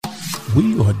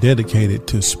We are dedicated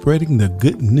to spreading the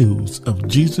good news of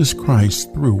Jesus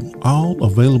Christ through all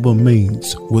available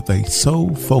means with a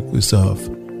sole focus of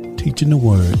teaching the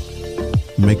word,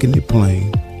 making it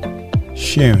plain,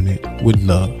 sharing it with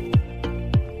love.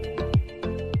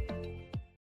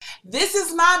 This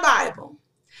is my Bible.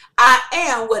 I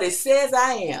am what it says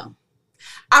I am.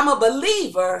 I'm a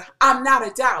believer. I'm not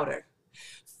a doubter.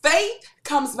 Faith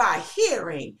comes by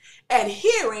hearing, and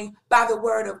hearing by the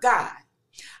word of God.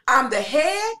 I'm the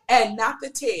head and not the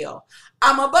tail.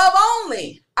 I'm above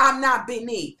only. I'm not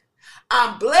beneath.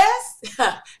 I'm blessed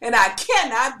and I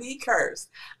cannot be cursed.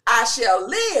 I shall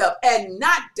live and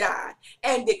not die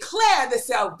and declare the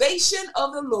salvation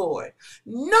of the Lord.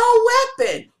 No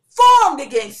weapon formed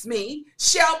against me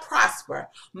shall prosper.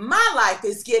 My life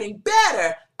is getting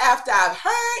better after I've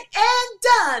heard and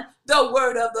done the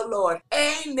word of the Lord.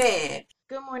 Amen.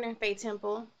 Good morning, Faith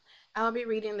Temple. I'll be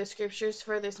reading the scriptures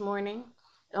for this morning.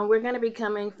 And we're going to be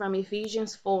coming from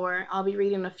Ephesians 4. I'll be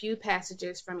reading a few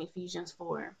passages from Ephesians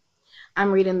 4. I'm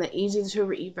reading the easy to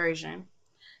read version.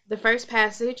 The first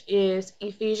passage is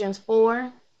Ephesians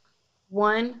 4,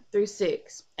 1 through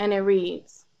 6, and it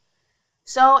reads,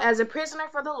 "So as a prisoner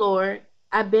for the Lord,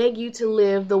 I beg you to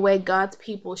live the way God's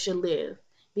people should live,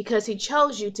 because he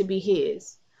chose you to be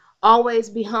his. Always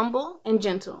be humble and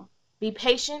gentle. Be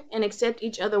patient and accept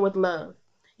each other with love.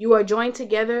 You are joined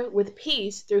together with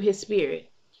peace through his Spirit.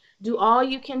 Do all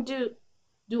you can to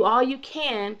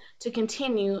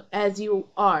continue as you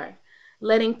are,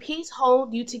 letting peace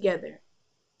hold you together.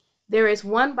 There is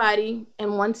one body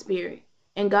and one Spirit,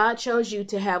 and God chose you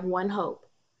to have one hope.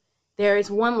 There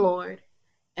is one Lord,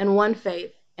 and one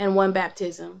faith, and one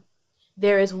baptism.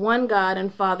 There is one God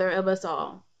and Father of us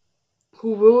all,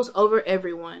 who rules over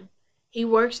everyone. He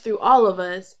works through all of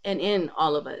us and in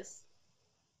all of us."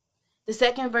 The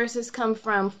second verses come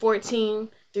from 14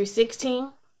 through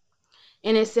 16.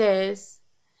 And it says,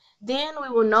 "Then we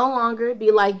will no longer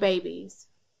be like babies.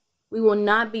 We will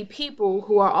not be people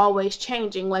who are always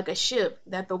changing like a ship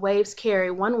that the waves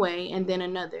carry one way and then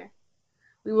another.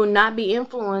 We will not be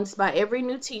influenced by every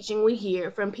new teaching we hear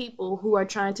from people who are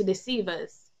trying to deceive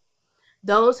us,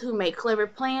 those who make clever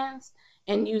plans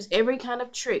and use every kind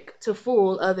of trick to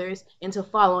fool others into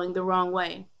following the wrong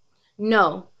way.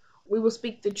 No, we will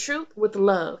speak the truth with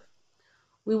love.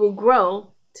 We will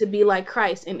grow to be like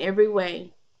Christ in every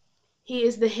way. He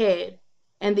is the head,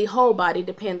 and the whole body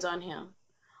depends on him.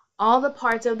 All the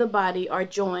parts of the body are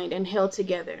joined and held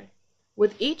together,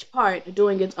 with each part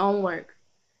doing its own work.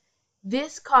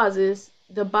 This causes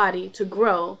the body to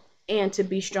grow and to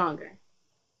be stronger."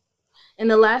 And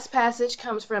the last passage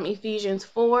comes from Ephesians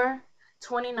 4,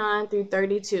 29 through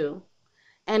 32,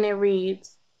 and it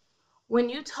reads, "When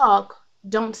you talk,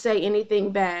 don't say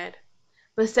anything bad,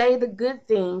 but say the good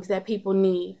things that people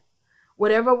need,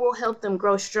 whatever will help them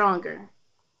grow stronger.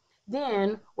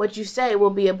 Then what you say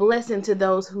will be a blessing to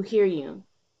those who hear you.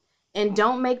 And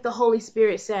don't make the Holy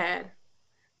Spirit sad.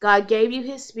 God gave you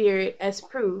his Spirit as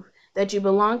proof that you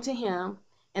belong to him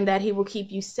and that he will keep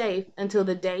you safe until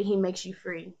the day he makes you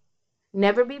free.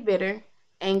 Never be bitter,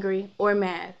 angry, or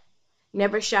mad.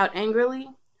 Never shout angrily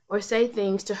or say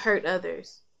things to hurt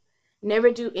others.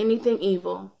 Never do anything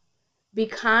evil. Be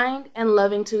kind and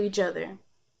loving to each other.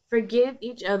 Forgive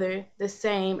each other the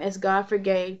same as God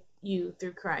forgave you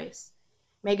through Christ."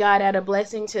 May God add a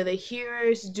blessing to the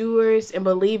hearers, doers, and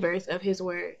believers of his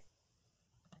word.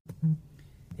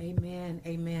 Amen.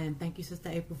 Amen. Thank you, Sister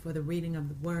April, for the reading of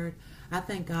the word. I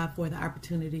thank God for the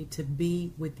opportunity to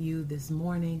be with you this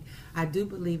morning. I do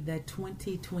believe that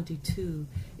 2022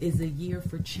 is a year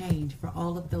for change for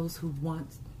all of those who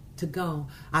want to go.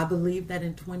 I believe that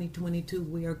in 2022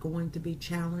 we are going to be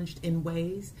challenged in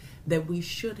ways that we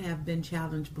should have been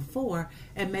challenged before,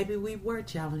 and maybe we were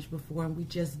challenged before and we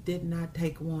just did not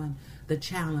take on the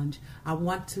challenge. I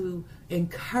want to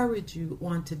encourage you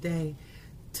on today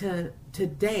to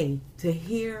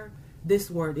hear this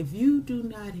word. If you do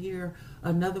not hear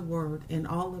another word in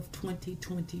all of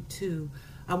 2022,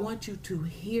 I want you to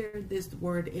hear this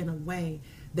word in a way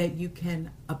that you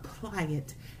can apply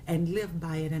it and live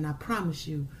by it. And I promise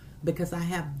you, because I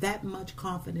have that much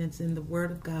confidence in the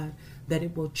word of God, that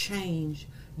it will change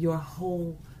your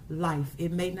whole life.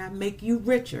 It may not make you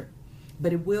richer,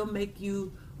 but it will make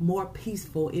you more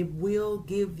peaceful. It will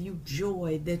give you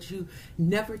joy that you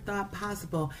never thought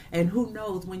possible. And who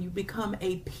knows, when you become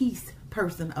a peace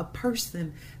person, a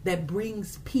person that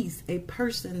brings peace, a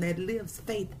person that lives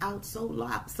faith out so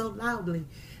loudly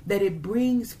that it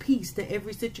brings peace to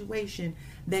every situation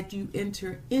that you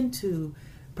enter into,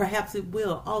 Perhaps it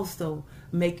will also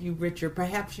make you richer.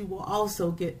 Perhaps you will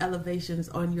also get elevations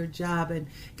on your job and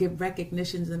get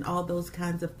recognitions and all those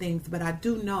kinds of things. But I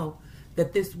do know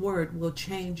that this word will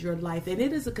change your life. And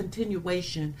it is a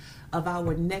continuation of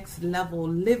our next level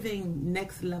living,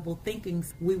 next level thinking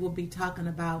we will be talking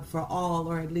about for all,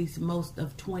 or at least most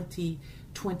of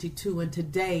 2022. And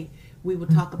today we will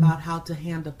talk about how to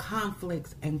handle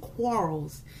conflicts and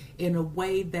quarrels in a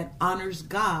way that honors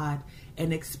God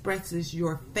and expresses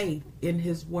your faith in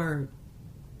His word.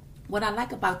 What I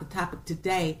like about the topic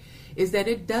today is that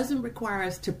it doesn't require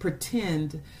us to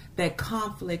pretend that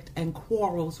conflict and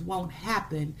quarrels won't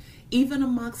happen, even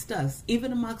amongst us,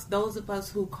 even amongst those of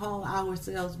us who call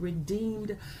ourselves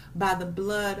redeemed by the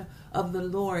blood of the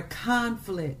Lord.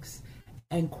 Conflicts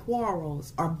and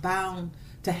quarrels are bound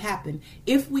to happen.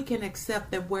 If we can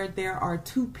accept that where there are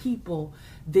two people,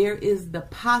 there is the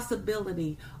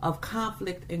possibility of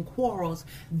conflict and quarrels,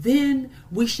 then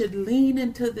we should lean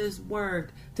into this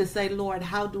word to say, Lord,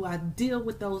 how do I deal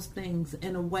with those things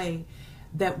in a way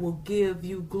that will give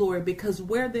you glory? Because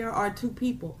where there are two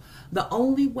people, the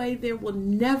only way there will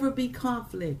never be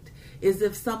conflict is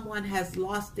if someone has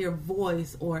lost their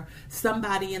voice, or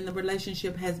somebody in the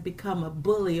relationship has become a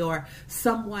bully, or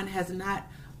someone has not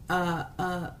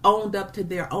owned up to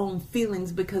their own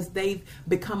feelings because they've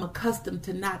become accustomed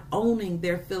to not owning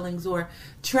their feelings. Or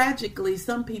tragically,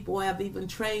 some people have even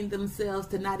trained themselves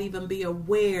to not even be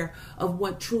aware of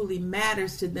what truly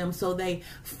matters to them. So they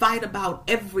fight about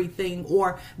everything,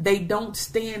 or they don't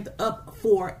stand up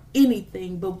for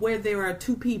anything. But where there are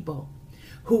two people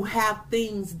who have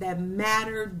things that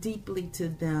matter deeply to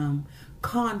them,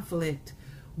 conflict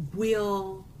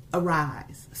will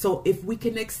arise. So if we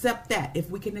can accept that, if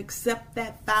we can accept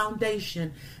that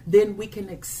foundation, then we can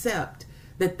accept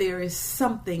that there is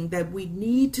something that we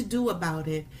need to do about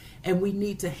it, and we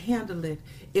need to handle it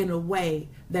in a way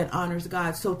that honors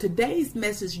God. So today's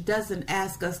message doesn't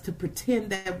ask us to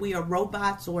pretend that we are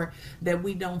robots, or that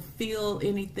we don't feel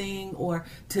anything, or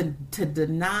to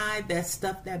deny that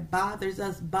stuff that bothers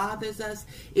us.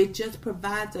 It just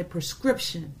provides a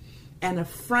prescription and a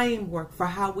framework for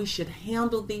how we should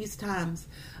handle these times,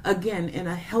 again, in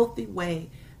a healthy way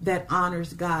that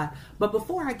honors God. But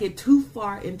before I get too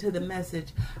far into the message,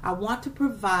 I want to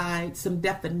provide some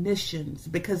definitions,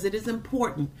 because it is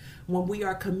important when we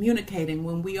are communicating,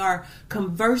 when we are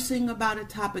conversing about a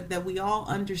topic, that we all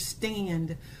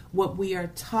understand what we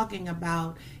are talking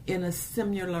about in a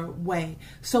similar way.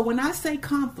 So when I say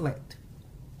conflict,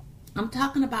 I'm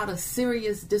talking about a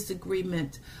serious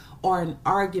disagreement or an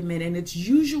argument, and it's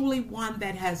usually one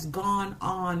that has gone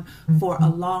on for a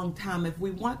long time. If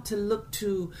we want to look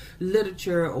to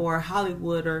literature or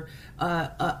Hollywood, or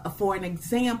for an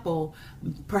example,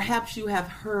 perhaps you have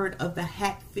heard of the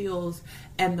Hatfields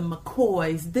and the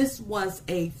McCoys. This was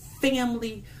a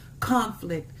family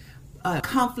conflict.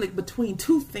 Conflict between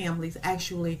two families,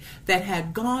 actually, that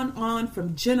had gone on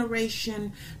from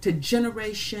generation to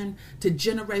generation to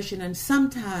generation. And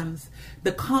sometimes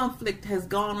the conflict has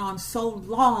gone on so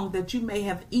long that you may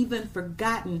have even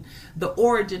forgotten the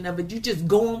origin of it. You just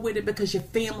going with it because your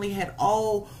family had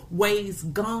always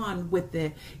gone with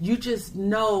it. You just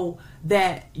know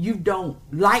that you don't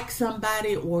like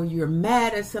somebody, or you're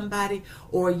mad at somebody,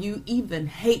 or you even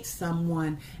hate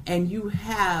someone, and you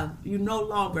no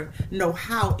longer know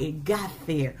how it got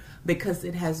there, because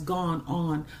it has gone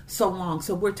on so long.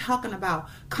 So we're talking about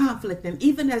conflict. And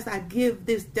even as I give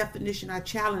this definition, I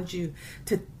challenge you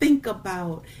to think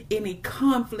about any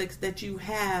conflicts that you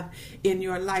have in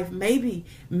your life. Maybe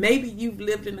you've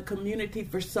lived in a community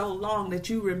for so long that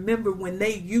you remember when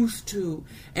they used to,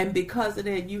 and because of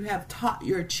that, you have taught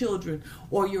your children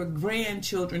or your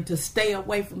grandchildren to stay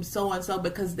away from so-and-so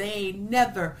because they ain't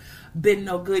never been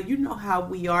no good. You know how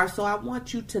we are. So I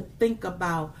want you to think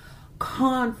about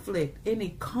conflict,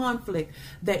 any conflict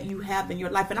that you have in your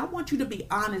life. And I want you to be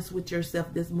honest with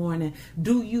yourself this morning.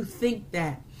 Do you think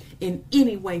that in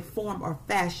any way, form, or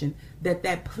fashion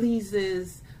that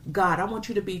pleases God? I want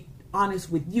you to be honest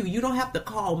with you. You don't have to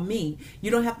call me.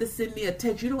 You don't have to send me a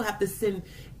text. You don't have to send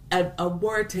a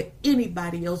word to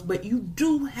anybody else, but you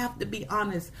do have to be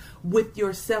honest with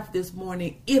yourself this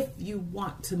morning if you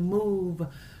want to move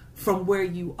from where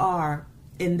you are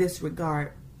in this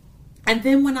regard. And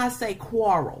then when I say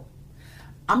quarrel,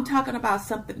 I'm talking about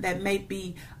something that may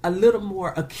be a little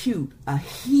more acute, a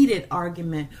heated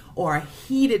argument or a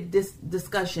heated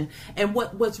discussion. And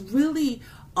what's really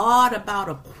odd about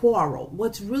a quarrel,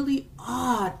 what's really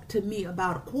odd to me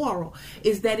about a quarrel,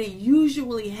 is that it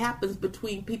usually happens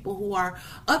between people who are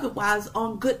otherwise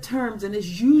on good terms, and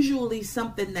it's usually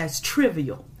something that's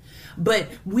trivial. but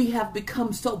we have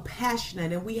become so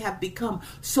passionate and we have become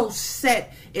so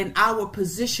set in our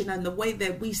position and the way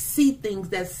that we see things,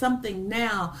 that something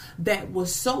now that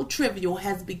was so trivial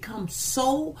has become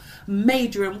so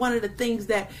major. And one of the things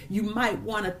that you might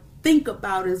want to think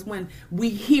about is when we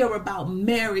hear about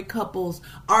married couples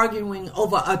arguing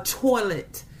over a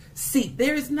toilet seat.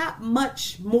 There is not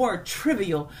much more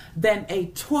trivial than a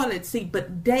toilet seat,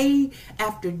 but day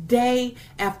after day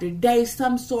after day,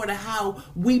 some sort of how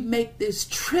we make this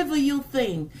trivial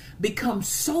thing become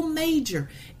so major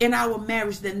in our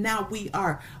marriage that now we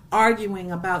are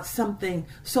arguing about something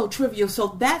so trivial.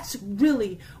 So that's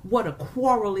really what a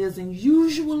quarrel is. And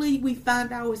usually we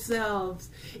find ourselves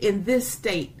in this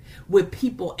state with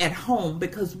people at home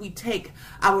because we take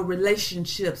our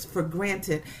relationships for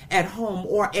granted at home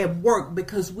or at work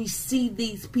because we see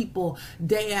these people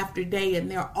day after day and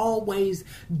they're always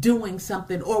doing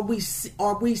something, or we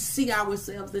see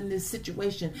ourselves in this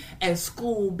situation at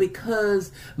school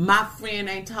because my friend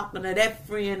ain't talking to that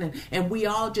friend, and we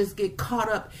all just get caught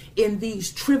up in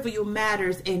these trivial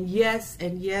matters. And yes,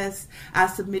 I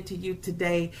submit to you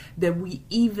today that we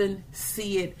even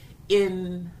see it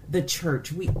in the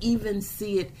church. We even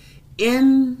see it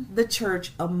in the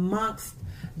church amongst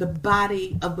the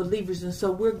body of believers. And so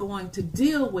we're going to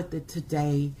deal with it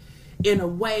today in a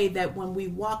way that when we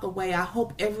walk away, I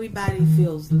hope everybody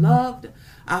feels loved.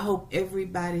 I hope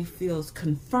everybody feels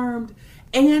confirmed.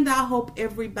 And I hope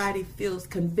everybody feels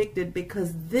convicted,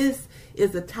 because this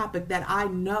is a topic that I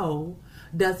know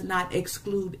does not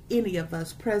exclude any of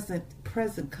us,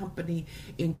 present company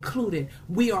included.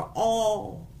 We are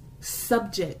all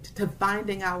subject to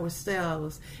finding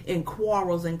ourselves in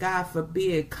quarrels and, God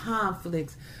forbid,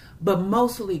 conflicts, but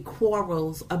mostly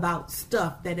quarrels about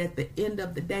stuff that at the end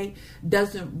of the day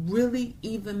doesn't really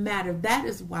even matter. That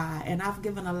is why, and I've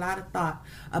given a lot of thought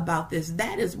about this,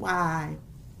 that is why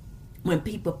when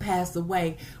people pass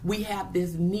away, we have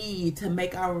this need to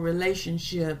make our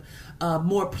relationship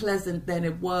more pleasant than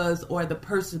it was, or the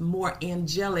person more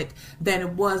angelic than it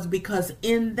was, because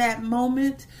in that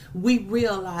moment, we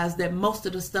realize that most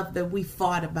of the stuff that we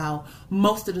fought about,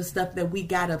 most of the stuff that we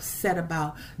got upset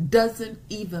about doesn't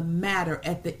even matter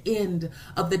at the end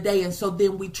of the day. And so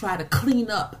then we try to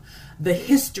clean up the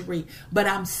history. But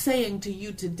I'm saying to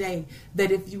you today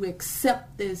that if you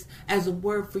accept this as a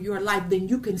word for your life, then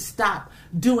you can stop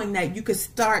doing that. You can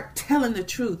start telling the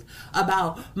truth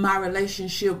about my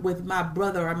relationship with my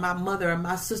brother or my mother or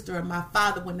my sister or my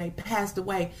father when they passed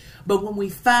away. But when we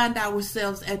find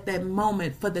ourselves at that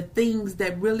moment for the things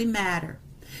that really matter,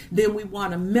 then we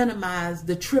want to minimize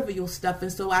the trivial stuff.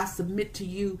 And so I submit to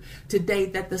you today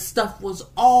that the stuff was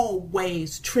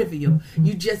always trivial.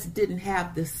 You just didn't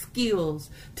have the skills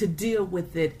to deal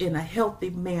with it in a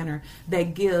healthy manner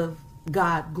that give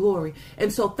God glory.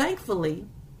 And so thankfully,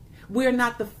 we're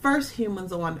not the first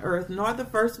humans on earth, nor the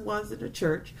first ones in the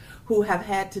church who have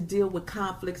had to deal with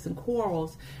conflicts and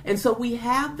quarrels. And so we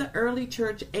have the early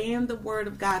church and the Word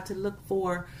of God to look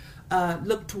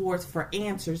towards for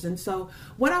answers. And so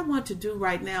what I want to do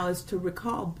right now is to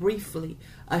recall briefly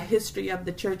a history of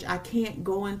the church. I can't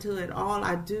go into it all.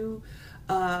 I do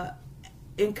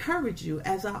encourage you,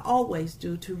 as I always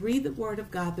do, to read the Word of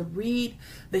God, to read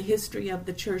the history of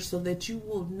the church, so that you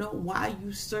will know why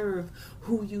you serve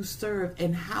who you serve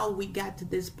and how we got to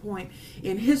this point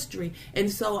in history.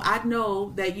 And so I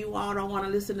know that you all don't want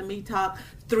to listen to me talk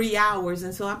 3 hours,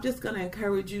 and so I'm just going to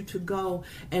encourage you to go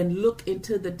and look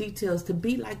into the details, to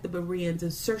be like the Bereans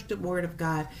and search the Word of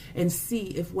God and see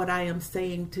if what I am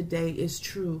saying today is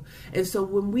true. And so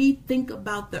when we think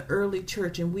about the early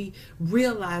church and we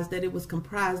realize that it was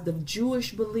comprised of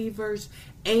Jewish believers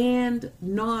and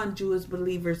non-Jewish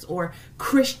believers, or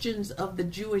Christians of the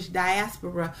Jewish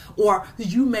diaspora, or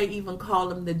you may even call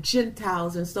them the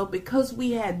Gentiles. And so because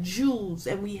we had Jews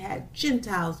and we had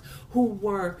Gentiles who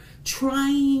were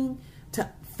trying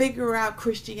to figure out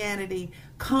Christianity,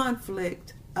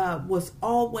 conflict was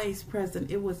always present.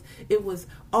 It was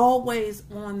always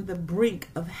on the brink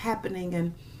of happening.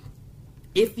 And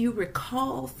if you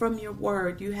recall from your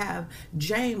word, you have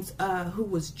James, who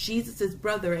was Jesus's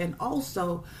brother and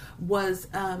also was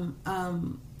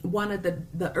one of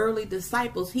the early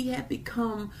disciples. He had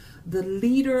become the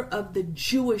leader of the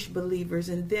Jewish believers.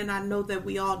 And then I know that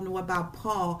we all know about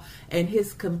Paul and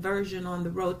his conversion on the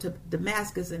road to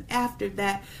Damascus. And after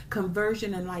that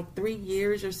conversion, and like 3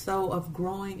 years or so of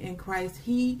growing in Christ,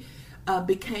 he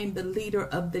became the leader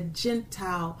of the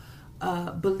Gentile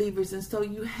believers. And so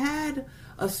you had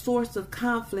a source of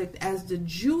conflict as the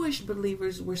Jewish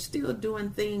believers were still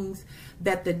doing things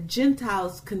that the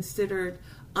Gentiles considered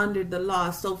under the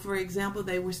law. So, for example,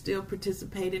 they were still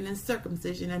participating in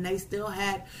circumcision, and they still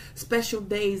had special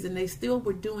days, and they still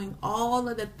were doing all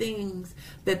of the things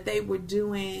that they were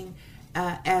doing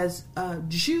as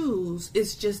Jews.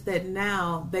 It's just that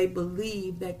now they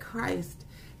believe that Christ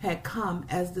had come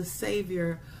as the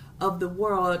Savior of the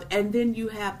world. And then you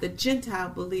have the Gentile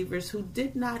believers who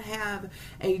did not have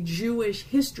a Jewish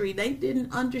history. They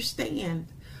didn't understand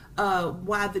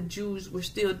why the Jews were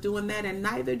still doing that, and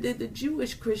neither did the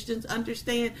Jewish Christians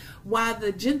understand why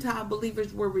the Gentile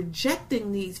believers were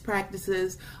rejecting these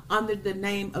practices under the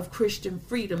name of Christian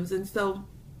freedoms. And so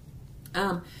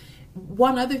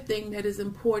one other thing that is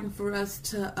important for us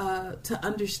to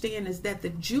understand is that the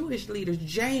Jewish leaders,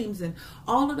 James and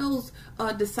all of those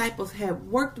disciples,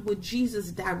 had worked with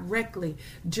Jesus directly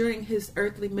during his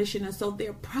earthly mission. And so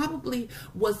there probably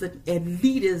was an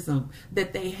elitism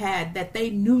that they had, that they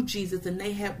knew Jesus and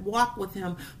they had walked with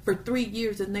him for 3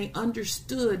 years and they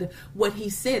understood what he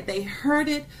said. They heard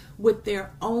it with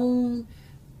their own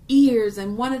ears,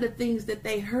 and one of the things that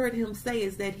they heard him say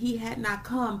is that he had not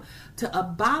come to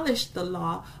abolish the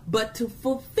law but to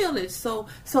fulfill it. So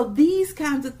these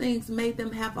kinds of things made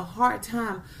them have a hard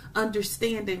time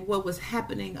understanding what was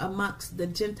happening amongst the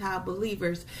Gentile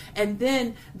believers. And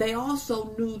then they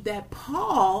also knew that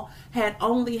Paul had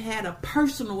only had a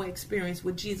personal experience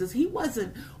with Jesus. He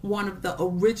wasn't one of the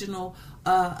original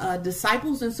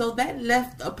disciples, and so that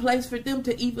left a place for them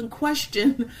to even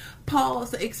question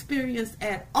Paul's experience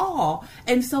at all.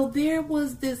 And so there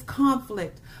was this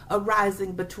conflict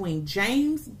arising between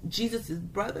James, Jesus'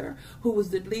 brother, who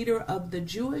was the leader of the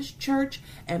Jewish church,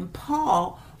 and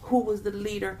Paul, who was the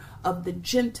leader of the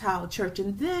Gentile church.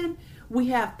 And then we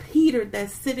have Peter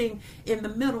that's sitting in the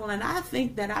middle, and I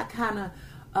think that I kind of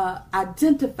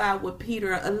identify with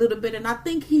Peter a little bit, and I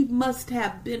think he must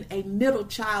have been a middle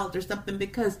child or something,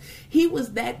 because he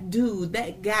was that dude,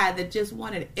 that guy that just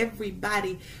wanted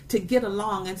everybody to get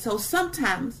along. And so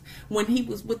sometimes when he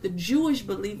was with the Jewish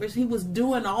believers, he was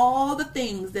doing all the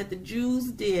things that the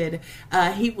Jews did.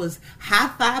 He was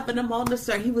high-fiving them on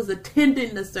the he was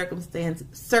attending the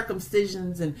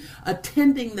circumcisions and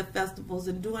attending the festivals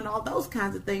and doing all those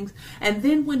kinds of things. And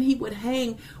then when he would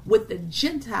hang with the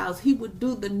Gentiles, he would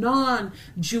do the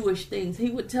non-Jewish things.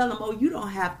 He would tell them, oh, you don't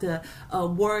have to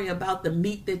worry about the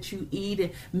meat that you eat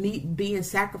and meat being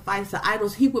sacrificed to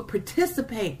idols. He would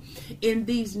participate in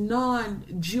these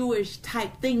non-Jewish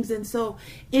type things. And so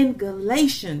in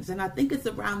Galatians, and I think it's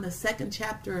around the 2nd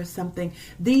chapter or something,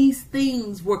 these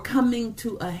things were coming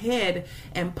to a head,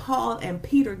 and Paul and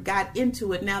Peter got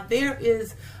into it. Now there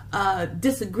is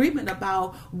disagreement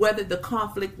about whether the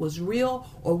conflict was real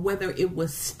or whether it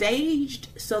was staged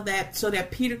so that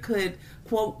Peter could,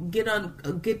 quote,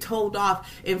 get told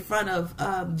off in front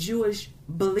of Jewish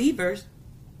believers.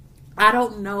 I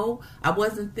don't know. I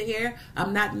wasn't there.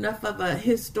 I'm not enough of a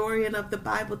historian of the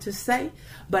Bible to say,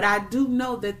 but I do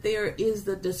know that there is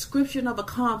the description of a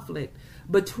conflict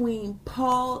between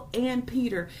Paul and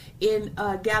Peter in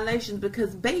Galatians,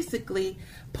 because basically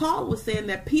Paul was saying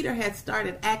that Peter had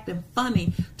started acting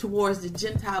funny towards the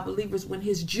Gentile believers when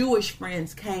his Jewish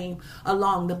friends came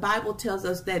along. The Bible tells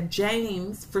us that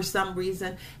James, for some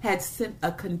reason, had sent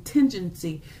a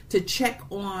contingency to check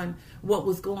on what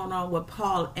was going on with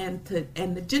Paul and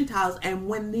the Gentiles. And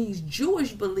when these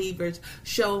Jewish believers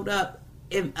showed up,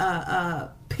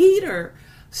 Peter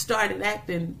started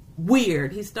acting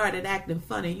weird. He started acting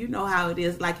funny. You know how it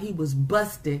is, like he was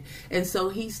busted. And so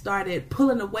he started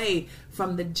pulling away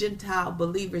from the Gentile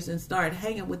believers and started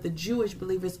hanging with the Jewish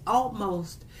believers,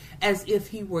 almost as if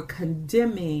he were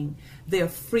condemning their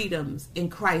freedoms in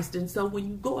Christ. And so when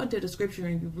you go into the scripture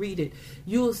and you read it,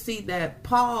 you'll see that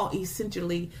Paul,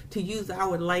 essentially, to use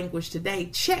our language today,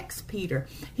 checks Peter.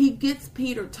 He gets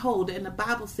Peter told, and the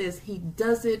Bible says he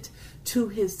does it to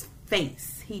his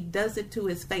face. He does it to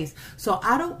his face. So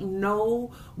I don't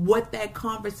know what that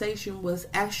conversation was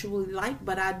actually like,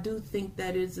 but I do think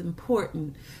that it's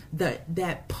important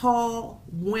that Paul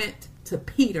went to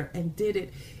Peter and did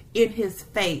it in his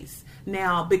face.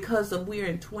 Now, because we're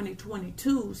in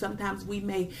 2022, sometimes we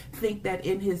may think that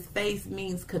in his face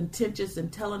means contentious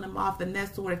and telling him off and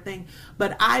that sort of thing.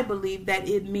 But I believe that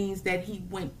it means that he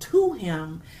went to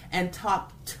him and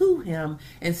talked to him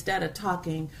instead of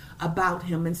talking about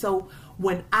him. And so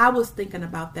when I was thinking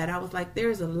about that, I was like,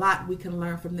 there's a lot we can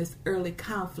learn from this early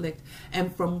conflict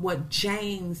and from what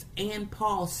James and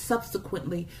Paul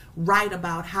subsequently write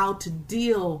about how to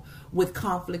deal with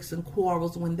conflicts and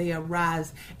quarrels when they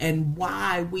arise and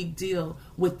why we deal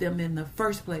with them in the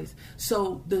first place.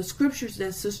 So the scriptures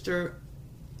that Sister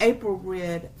April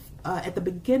read at the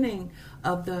beginning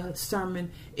of the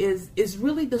sermon is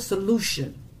really the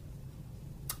solution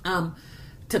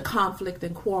to conflict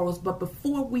and quarrels. But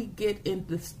before we get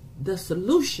into the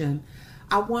solution,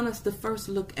 I want us to first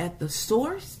look at the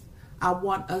source. I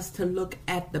want us to look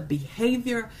at the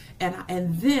behavior,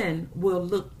 and then we'll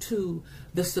look to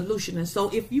the solution. And so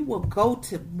if you will go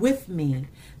with me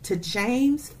to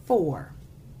James 4.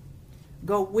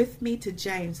 Go with me to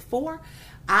James 4.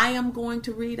 I am going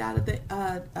to read out of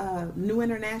the New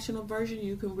International Version.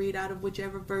 You can read out of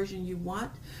whichever version you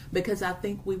want, because I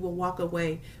think we will walk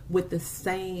away with the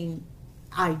same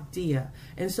idea.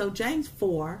 And so James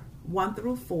 4, 1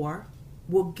 through 4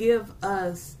 will give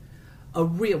us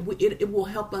it will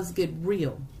help us get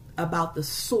real about the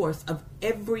source of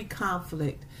every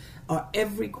conflict or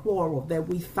every quarrel that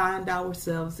we find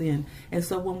ourselves in. And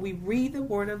so when we read the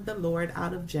word of the Lord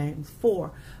out of James 4,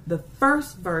 the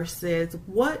first verse says,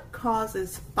 "What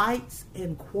causes fights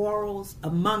and quarrels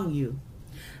among you?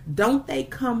 Don't they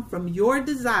come from your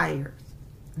desires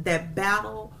that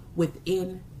battle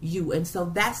within you?" And so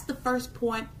that's the first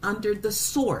point under the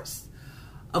source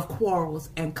of quarrels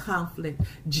and conflict.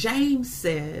 James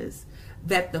says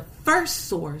that the first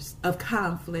source of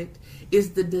conflict is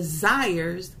the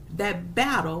desires that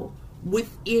battle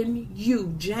within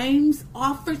you. James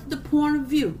offers the point of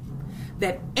view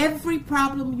that every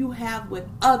problem you have with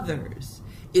others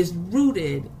is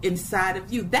rooted inside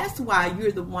of you. That's why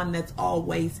you're the one that's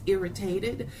always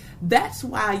irritated. That's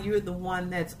why you're the one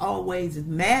that's always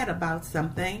mad about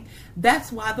something. That's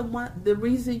why the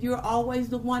reason you're always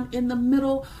the one in the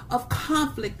middle of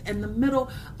conflict and the middle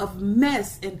of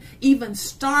mess, and even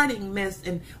starting mess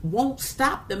and won't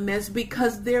stop the mess,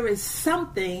 because there is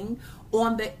something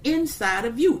on the inside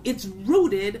of you. It's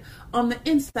rooted on the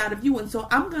inside of you. And so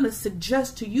I'm going to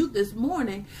suggest to you this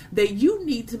morning that you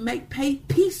need to make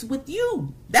peace with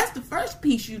you. That's the first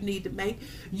piece you need to make.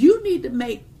 You need to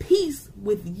make peace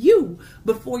with you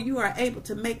before you are able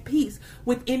to make peace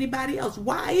with anybody else.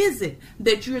 Why is it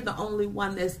that you're the only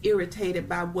one that's irritated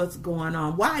by what's going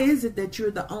on? Why is it that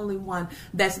you're the only one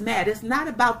that's mad? It's not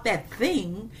about that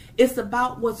thing. It's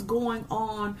about what's going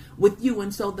on with you.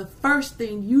 And so the first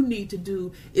thing you need to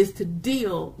do is to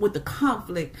deal with the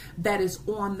conflict that is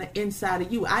on the inside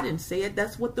of you. I didn't say it.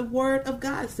 That's what the word of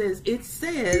God says. It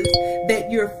says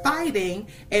that you're fighting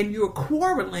and you're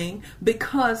quarreling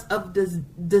because of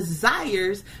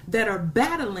desires that are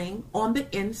battling on the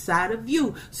inside of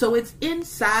you. So it's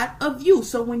inside of you.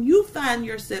 So when you find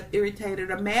yourself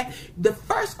irritated or mad, the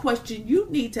first question you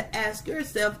need to ask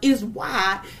yourself is,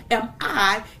 why am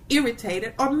I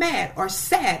irritated or mad or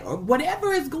sad or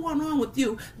whatever is going on with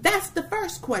you? That's the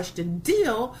first question.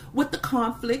 Deal with the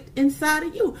conflict inside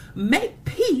of you. Make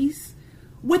peace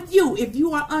with you. If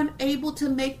you are unable to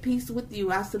make peace with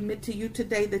you, I submit to you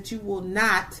today that you will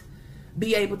not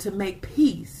be able to make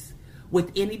peace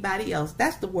with anybody else.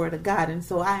 That's the word of God. And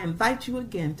so I invite you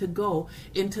again to go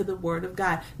into the word of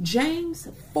God. James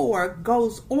 4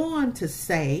 goes on to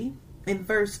say in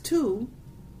verse 2,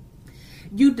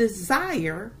 "You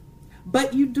desire,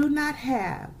 but you do not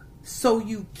have, so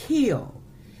you kill.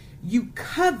 You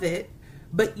covet,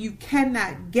 but you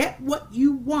cannot get what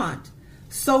you want,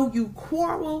 so you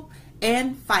quarrel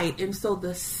and fight." And so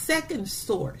the second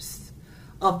source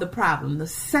of the problem, the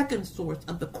second source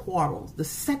of the quarrels, the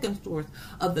second source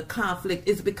of the conflict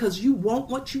is because you want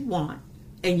what you want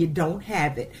and you don't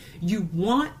have it. You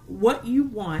want what you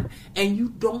want and you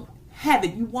don't have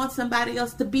it. You want somebody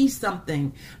else to be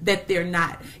something that they're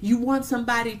not. You want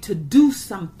somebody to do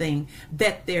something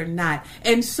that they're not.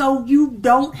 And so you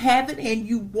don't have it and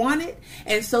you want it.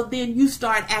 And so then you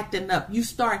start acting up. You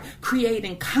start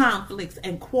creating conflicts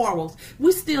and quarrels.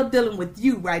 We're still dealing with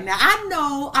you right now.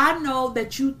 I know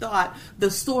that you thought the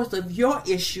source of your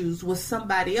issues was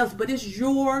somebody else, but it's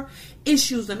your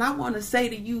issues. And I want to say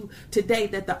to you today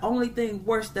that the only thing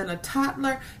worse than a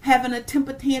toddler having a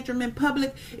temper tantrum in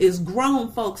public is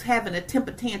grown folks having a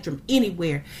temper tantrum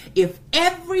anywhere. If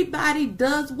everybody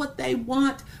does what they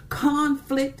want,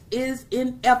 conflict is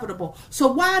inevitable.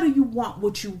 So why do you want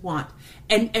what you want?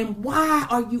 And why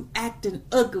are you acting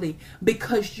ugly?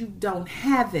 Because you don't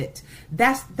have it.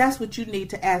 That's what you need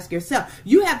to ask yourself.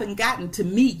 You haven't gotten to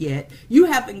me yet. You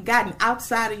haven't gotten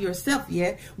outside of yourself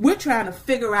yet. We're trying to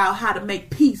figure out how to make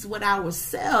peace with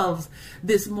ourselves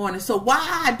this morning. So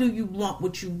why do you want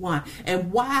what you want?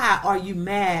 And why are you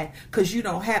mad because you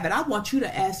don't have it? I want you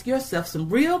to ask yourself some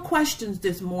real questions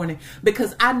this morning,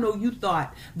 because I know you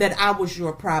thought that I was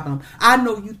your problem. I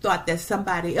know you thought that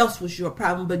somebody else was your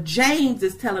problem. But James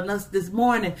is telling us this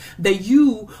morning that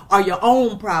you are your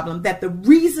own problem, that the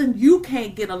reason you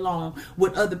can't get along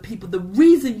with other people, the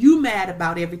reason you mad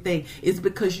about everything is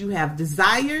because you have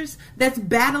desires that's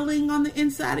battling on the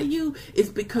inside of you. It's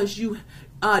because you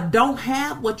don't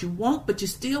have what you want, but you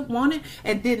still want it.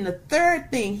 And then the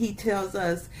third thing he tells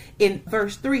us in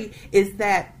verse 3 is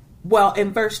that, well,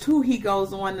 in verse 2, he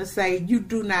goes on to say, you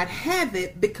do not have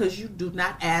it because you do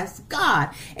not ask God.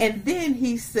 And then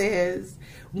he says,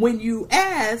 when you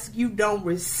ask, you don't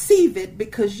receive it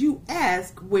because you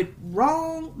ask with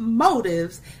wrong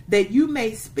motives, that you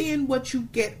may spend what you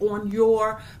get on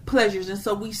your pleasures. And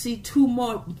so we see two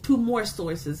more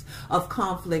sources of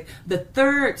conflict. The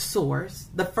third source,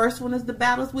 the first one is the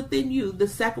battles within you. The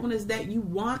second one is that you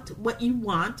want what you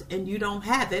want and you don't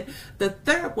have it. The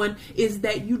third one is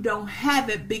that you don't have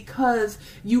it because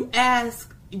you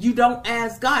don't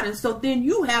ask God. And so then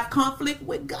you have conflict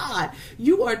with God.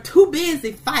 You are too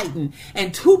busy fighting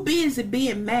and too busy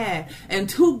being mad and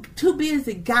too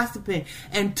busy gossiping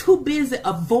and too busy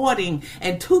avoiding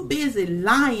and too busy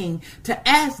lying to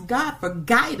ask God for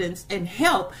guidance and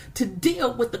help to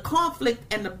deal with the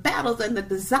conflict and the battles and the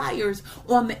desires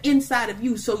on the inside of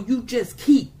you. So you just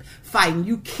keep fighting.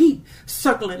 You keep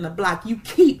circling the block. You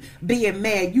keep being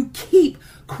mad. You keep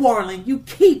quarreling. You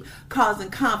keep causing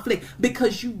conflict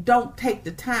because you don't take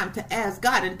the time to ask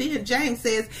God. And then James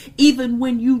says, even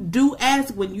when you do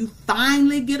ask, when you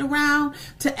finally get around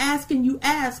to asking, you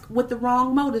ask with the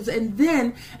wrong motives. And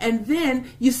then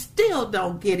you still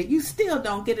don't get it. You still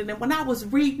don't get it. And when I was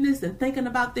reading this and thinking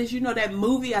about this, you know, that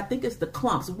movie, I think it's The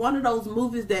Clumps, one of those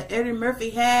movies that Eddie Murphy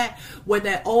had where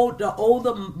the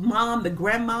older mom, the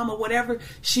grandmom or whatever,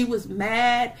 she was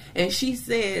mad and she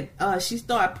said, she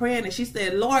started praying and she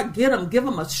said, Lord, give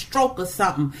them a stroke or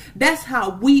something. That's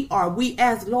how we are. We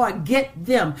ask, Lord, get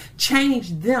them,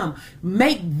 change them,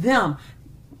 make them.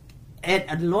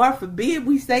 And Lord forbid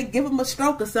we say give them a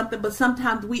stroke or something, but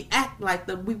sometimes we act like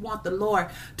we want the Lord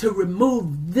to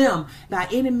remove them by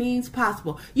any means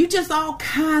possible. You just all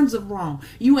kinds of wrong.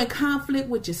 You in conflict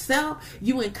with yourself.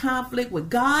 You in conflict with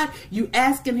God. You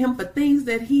asking him for things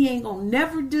that he ain't gonna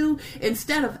never do.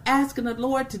 Instead of asking the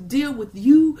Lord to deal with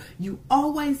you, you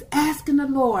always asking the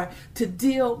Lord to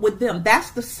deal with them. That's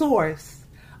the source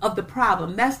of the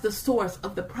problem. That's the source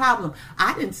of the problem.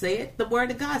 I didn't say it. The word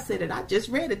of God said it. I just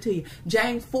read it to you.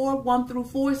 James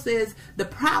 4:1-4 says the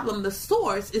problem, the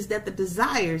source is that the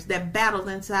desires that battle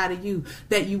inside of you,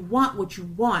 that you want what you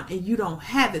want and you don't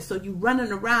have it. So you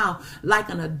running around like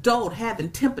an adult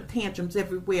having temper tantrums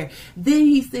everywhere. Then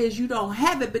he says you don't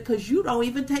have it because you don't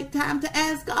even take time to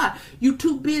ask God. You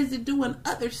too busy doing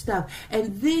other stuff.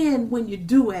 And then when you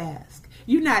do ask,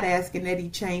 you're not asking that he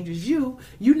changes you.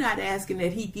 You're not asking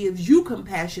that he gives you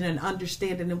compassion and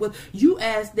understanding. And you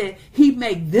ask that he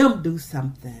make them do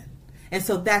something. And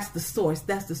so that's the source.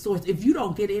 That's the source. If you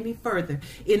don't get any further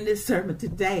in this sermon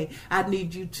today, I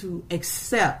need you to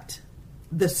accept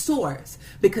the source,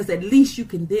 because at least you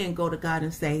can then go to God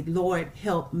and say, Lord,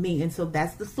 help me. And so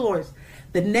that's the source.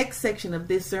 The next section of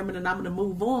this sermon, and I'm going to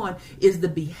move on, is the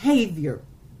behavior.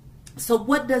 So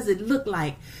what does it look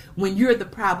like when you're the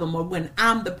problem, or when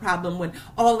I'm the problem, when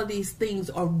all of these things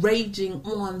are raging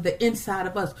on the inside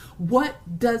of us? What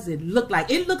does it look like?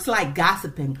 It looks like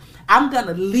gossiping. I'm going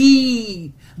to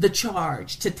lead the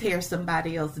charge to tear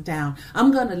somebody else down.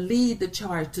 I'm going to lead the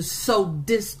charge to sow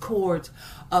discord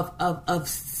of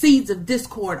seeds of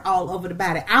discord all over the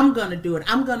body. I'm going to do it.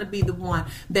 I'm going to be the one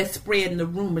that's spreading the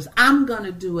rumors. I'm going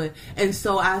to do it. And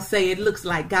so I say it looks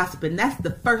like gossiping. That's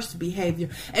the first behavior.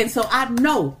 And so I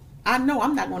know, I'm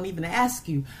not going to even ask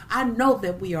you. I know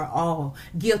that we are all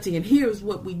guilty. And here's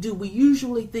what we do. We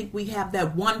usually think we have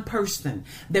that one person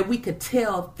that we could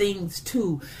tell things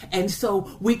to. And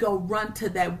so we go run to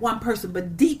that one person.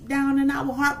 But deep down in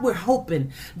our heart, we're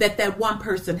hoping that that one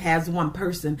person has one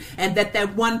person, and that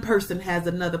that one person has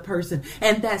another person.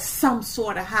 And that's some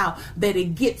sort of how that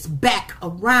it gets back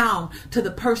around to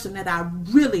the person that I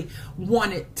really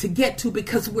wanted to get to,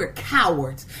 because we're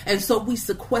cowards. And so we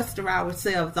sequester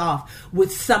ourselves off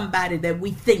with somebody that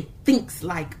we think thinks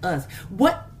like us.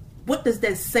 What does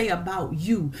that say about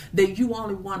you, that you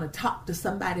only want to talk to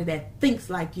somebody that thinks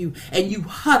like you, and you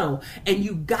huddle and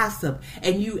you gossip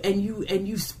and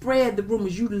you spread the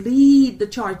rumors, you lead the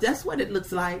charge? That's what it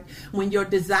looks like when your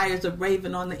desires are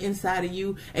raving on the inside of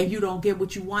you and you don't get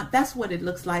what you want. That's what it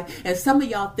looks like. And some of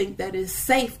y'all think that it's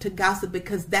safe to gossip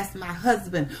because that's my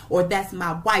husband, or that's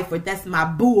my wife, or that's my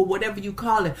boo, or whatever you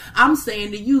call it. I'm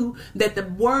saying to you that the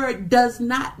word does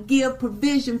not give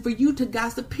provision for you to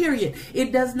gossip, period.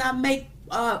 It does not make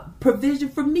provision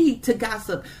for me to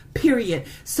gossip, period.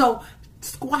 So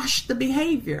squash the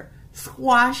behavior.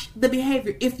 Squash the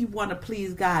behavior if you want to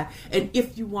please God, and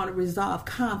if you want to resolve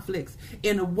conflicts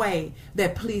in a way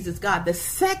that pleases God. The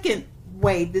second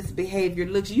way this behavior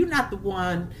looks. You're not the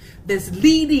one that's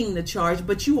leading the charge,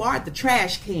 but you are the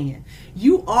trash can.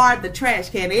 You are the trash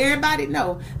can. Everybody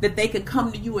know that they can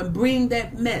come to you and bring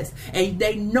that mess, and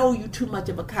they know you too much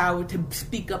of a coward to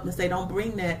speak up and say, don't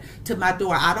bring that to my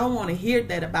door. I don't want to hear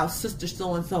that about sister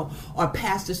so-and-so or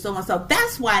pastor so-and-so.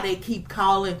 That's why they keep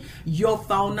calling your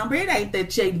phone number. It ain't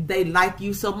that they like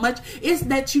you so much. It's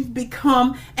that you've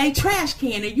become a trash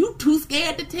can, and you too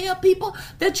scared to tell people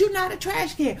that you're not a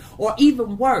trash can. Or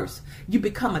even worse, you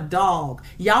become a dog.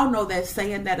 Y'all know that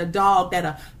saying that a dog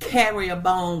that'll carry a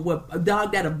bone, a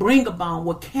dog that'll bring a bone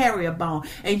will carry a bone.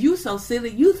 And you so silly,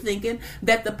 you thinking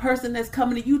that the person that's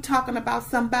coming to you talking about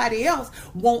somebody else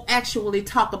won't actually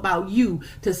talk about you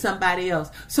to somebody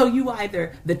else. So you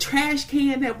either the trash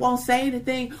can that won't say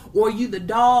anything, or you the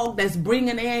dog that's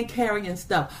bringing and carrying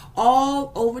stuff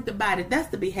all over the body. That's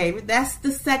the behavior. That's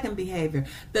the second behavior.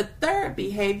 The third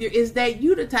behavior is that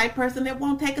you the type person that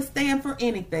won't take a stand for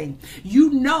anything.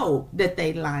 You know that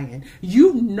they lying.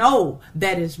 You know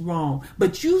that is wrong,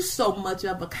 but you so much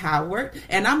of a coward,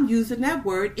 and I'm using that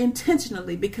word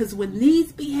intentionally because when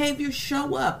these behaviors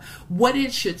show up, what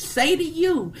it should say to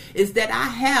you is that I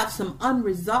have some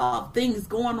unresolved things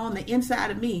going on the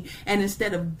inside of me, and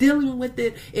instead of dealing with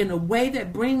it in a way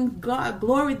that brings God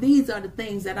glory, these are the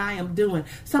things that I am doing.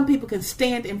 Some people can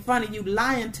stand in front of you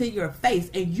lying to your face,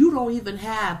 and you don't even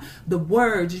have the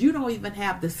words, you don't even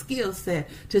have the skill set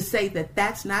to say that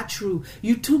that's not true.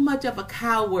 You too much of a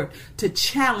coward to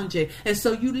challenge it, and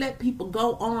so you let people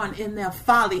go on in their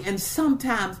folly. And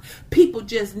sometimes people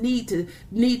just need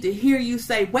to hear you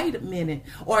say, wait a minute,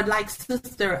 or like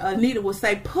Sister Anita will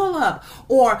say, pull up,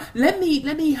 or let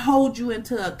me hold you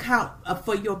into account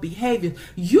for your behavior.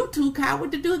 You too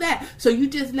coward to do that, so you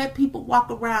just let people walk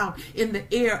around in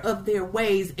the air of their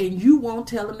ways, and you won't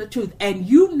tell them the truth. And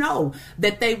you know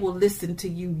that they will listen to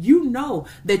you. You know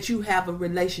that you have a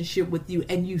relationship with you,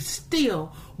 and you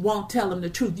still won't tell them the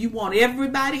truth. You want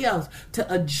everybody else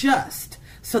to adjust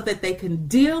so that they can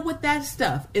deal with that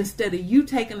stuff instead of you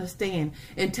taking a stand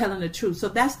and telling the truth. So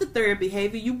that's the third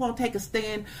behavior. You won't take a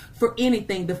stand for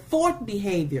anything. The fourth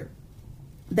behavior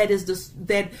that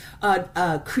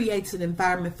creates an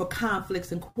environment for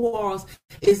conflicts and quarrels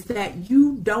is that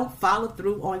you don't follow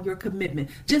through on your commitment.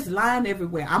 Just lying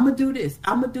everywhere. I'm going to do this.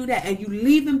 I'm going to do that. And you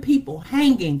leaving people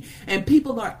hanging, and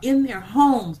people are in their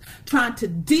homes trying to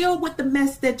deal with the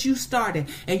mess that you started,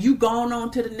 and you going on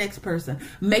to the next person,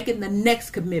 making the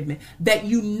next commitment that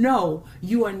you know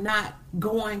you are not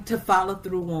going to follow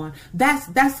through on.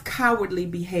 That's cowardly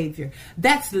behavior.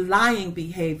 That's lying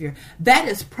behavior. That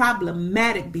is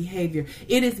problematic behavior.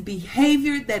 It is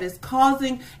behavior that is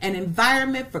causing an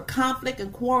environment for conflict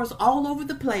and quarrels all over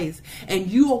the place, and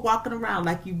you are walking around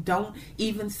like you don't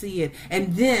even see it.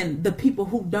 And then the people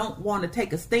who don't want to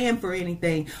take a stand for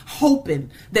anything,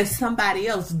 hoping that somebody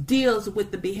else deals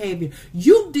with the behavior.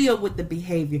 You deal with the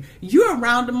behavior. You're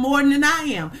around them more than I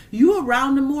am. You're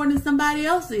around them more than somebody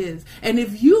else is. And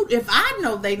if I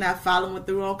know they're not following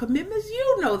through on commitments,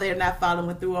 you know they're not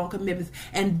following through on commitments.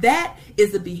 And that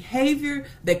is a behavior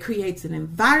that creates an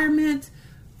environment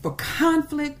for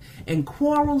conflict and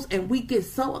quarrels, and we get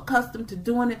so accustomed to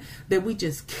doing it that we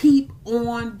just keep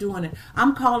on doing it.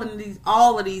 I'm calling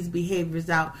all of these behaviors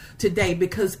out today,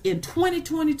 because in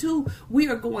 2022 we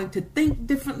are going to think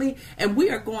differently, and we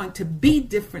are going to be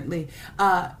differently.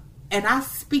 And I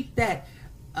speak that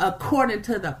according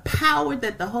to the power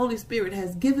that the Holy Spirit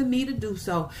has given me to do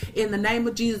so in the name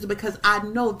of Jesus, because I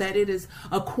know that it is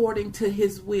according to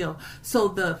His will. So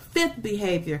the fifth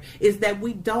behavior is that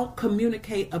we don't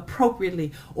communicate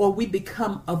appropriately, or we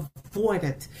become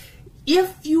avoidant.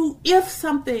 If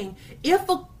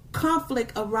a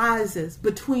conflict arises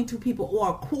between two people,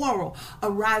 or a quarrel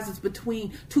arises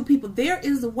between two people, there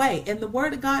is a way, and the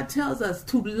Word of God tells us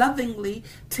to lovingly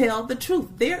tell the truth.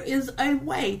 There is a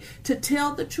way to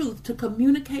tell the truth, to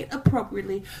communicate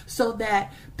appropriately, so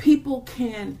that people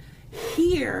can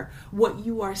hear what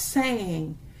you are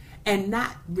saying and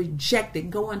not reject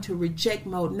it, go into reject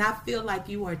mode, not feel like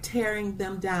you are tearing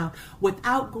them down.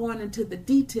 Without going into the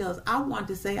details, I want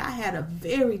to say I had a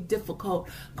very difficult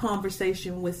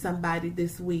conversation with somebody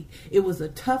this week. It was a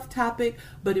tough topic,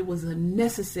 but it was a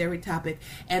necessary topic.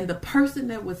 And the person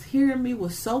that was hearing me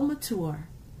was so mature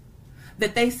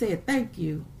that they said, thank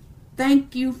you.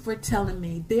 Thank you for telling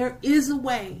me there is a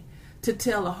way to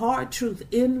tell a hard truth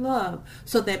in love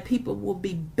so that people will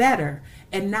be better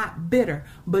and not bitter.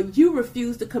 But you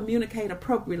refuse to communicate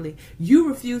appropriately. You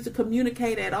refuse to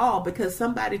communicate at all because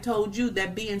somebody told you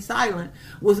that being silent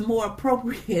was more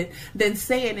appropriate than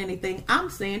saying anything. I'm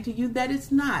saying to you that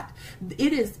it's not.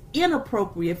 It is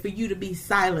inappropriate for you to be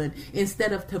silent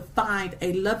instead of to find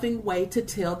a loving way to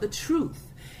tell the truth.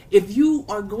 If you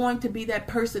are going to be that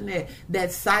person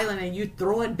that's silent and you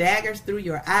throwing daggers through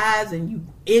your eyes and you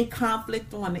in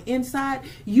conflict on the inside,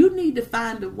 you need to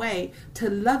find a way to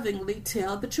lovingly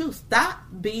tell the truth. Stop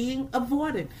being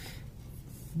avoidant.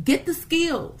 Get the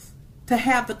skills to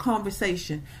have the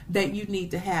conversation that you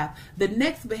need to have. The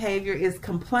next behavior is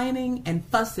complaining and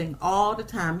fussing all the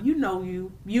time. You know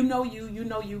you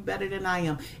better than I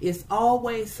am. It's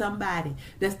always somebody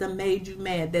that's done made you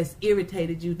mad, that's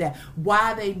irritated you, that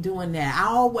why they doing that. I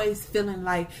always feeling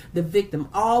like the victim,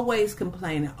 always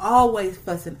complaining, always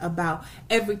fussing about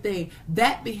everything.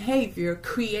 That behavior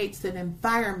creates an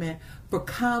environment for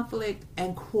conflict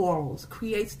and quarrels,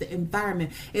 creates the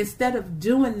environment. Instead of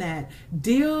doing that,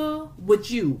 deal with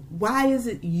you. Why is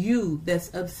it you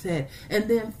that's upset? And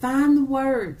then find the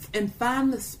words and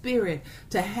find the spirit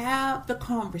to have the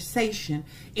conversation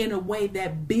in a way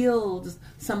that builds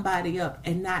somebody up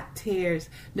and not tears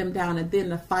them down. And then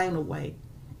the final way,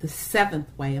 the seventh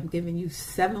way, I'm giving you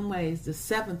 7 ways. The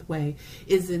 7th way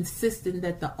is insisting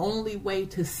that the only way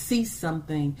to see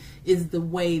something is the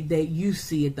way that you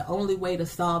see it. The only way to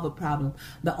solve a problem,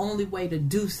 the only way to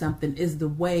do something is the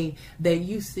way that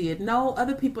you see it. No,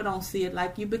 other people don't see it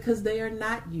like you because they are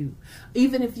not you.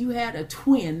 Even if you had a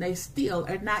twin, they still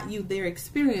are not you. Their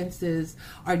experiences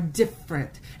are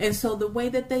different. And so the way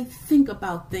that they think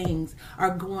about things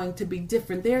are going to be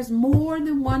different. There's more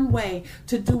than one way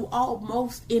to do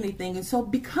almost anything. And so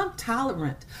become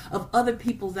tolerant of other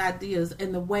people's ideas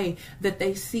and the way that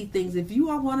they see things. If you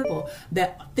are one of people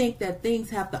that think that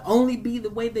things have to only be the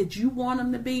way that you want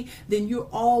them to be, then you're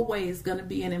always going to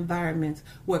be in environments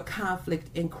where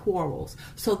conflict and quarrels.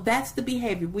 So that's the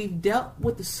behavior. We've dealt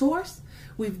with the source.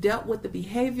 We've dealt with the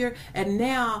behavior, and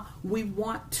now we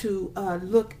want to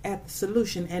look at the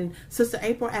solution. And Sister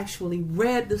April actually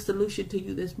read the solution to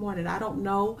you this morning. I don't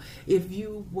know if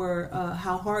you were,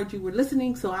 how hard you were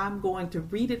listening, so I'm going to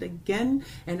read it again.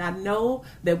 And I know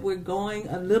that we're going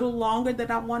a little longer than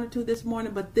I wanted to this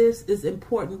morning, but this is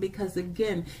important because,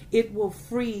 again, it will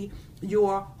free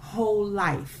your whole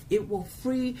life. It will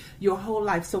free your whole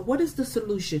life. So what is the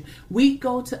solution? We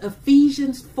go to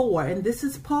Ephesians 4, and this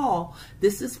is Paul.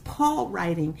 This is Paul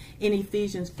writing in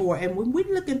Ephesians 4. And when we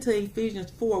look into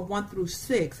Ephesians 4, 1 through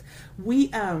 6,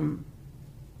 we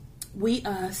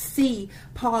see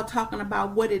Paul talking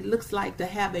about what it looks like to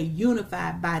have a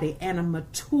unified body and a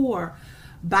mature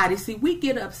body. See, we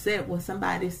get upset when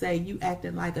somebody say you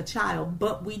acting like a child,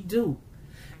 but we do.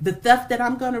 The stuff that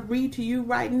I'm going to read to you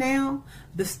right now,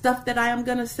 the stuff that I am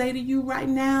going to say to you right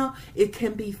now, it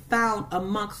can be found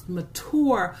amongst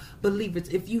mature believers.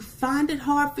 If you find it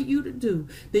hard for you to do,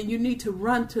 then you need to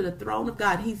run to the throne of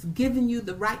God. He's given you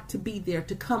the right to be there,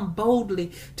 to come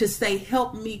boldly, to say,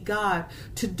 help me, God,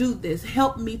 to do this.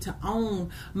 Help me to own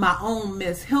my own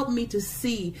mess. Help me to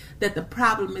see that the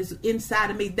problem is inside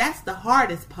of me. That's the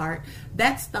hardest part.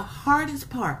 That's the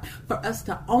hardest part, for us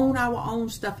to own our own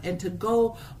stuff and to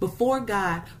go before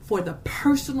God for the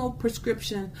personal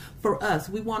prescription for us.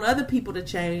 We want other people to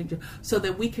change so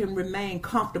that we can remain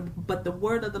comfortable, but the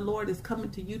word of the Lord is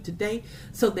coming to you today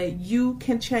so that you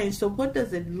can change. So what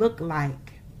does it look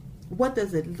like? What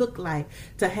does it look like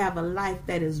to have a life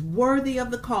that is worthy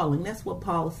of the calling? That's what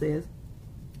Paul says.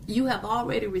 You have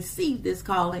already received this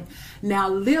calling. Now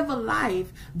live a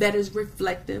life that is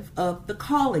reflective of the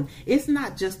calling. It's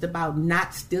not just about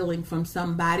not stealing from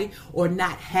somebody or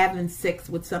not having sex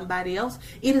with somebody else.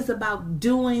 It is about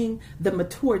doing the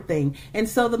mature thing. And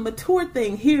so the mature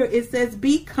thing here, it says,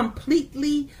 be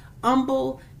completely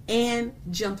humble and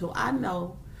gentle. I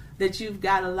know that you've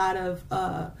got a lot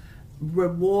of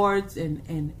rewards and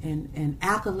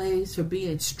accolades for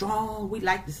being strong. We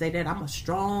like to say that I'm a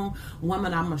strong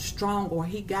woman, I'm a strong, or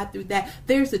he got through that.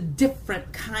 There's a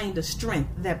different kind of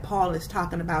strength that Paul is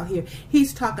talking about here.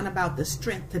 He's talking about the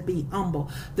strength to be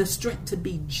humble, the strength to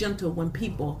be gentle when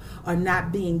people are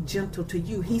not being gentle to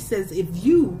you. He says if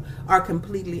you are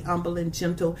completely humble and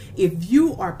gentle, if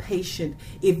you are patient,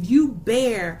 if you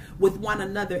bear with one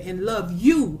another in love,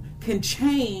 you can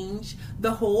change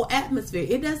the whole atmosphere.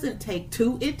 It doesn't take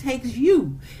two, it takes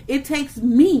you. It takes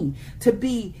me to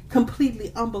be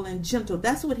completely humble and gentle.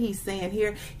 That's what he's saying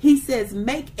here. He says,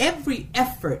 make every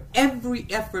effort. Every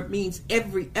effort means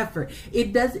every effort.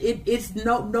 It's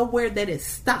nowhere that it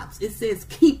stops. It says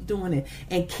keep doing it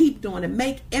and keep doing it.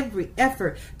 Make every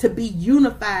effort to be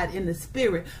unified in the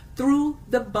spirit through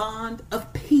the bond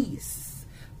of peace.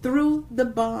 Through the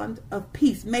bond of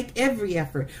peace. Make every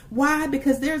effort. Why?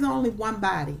 Because there's only one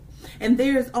body and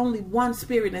there's only one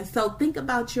spirit. And so think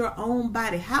about your own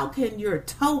body. How can your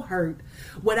toe hurt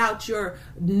without your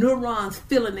neurons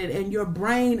feeling it and your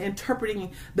brain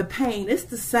interpreting the pain? It's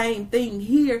the same thing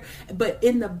here, but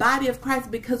in the body of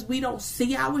Christ, because we don't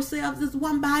see ourselves as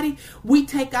one body, we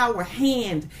take our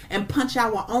hand and punch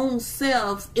our own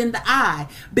selves in the eye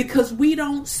because we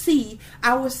don't see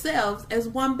ourselves as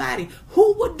one body.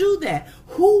 Who would do that?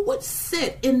 Who would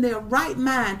sit in their right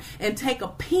mind and take a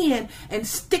pen and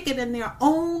stick it in their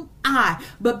own eye?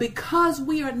 But because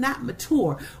we are not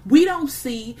mature, we don't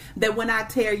see that when I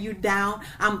tear you down,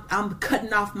 I'm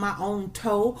cutting off my own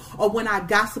toe, or when I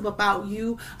gossip about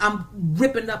you, I'm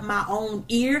ripping up my own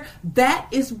ear. That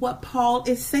is what Paul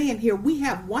is saying here. We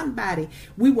have one body.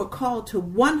 We were called to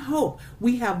one hope.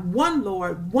 We have one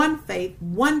Lord, one faith,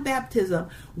 one baptism,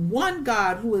 one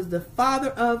God who is the Father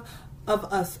of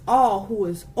us all, who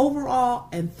is over all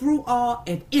and through all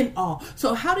and in all.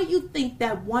 So how do you think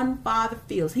that one Father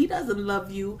feels? He doesn't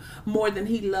love you more than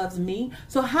he loves me.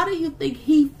 So how do you think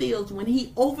he feels when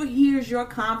he overhears your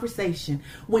conversation,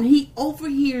 when he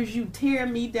overhears you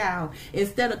tearing me down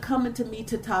instead of coming to me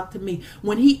to talk to me,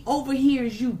 when he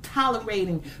overhears you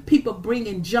tolerating people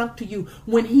bringing junk to you,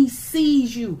 when he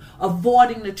sees you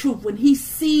avoiding the truth, when he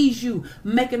sees you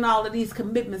making all of these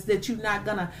commitments that you're not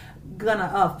gonna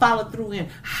follow through in?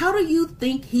 How do you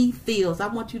think he feels? I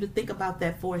want you to think about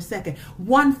that for a second.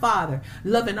 One Father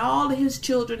loving all of his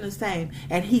children the same,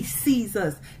 and he sees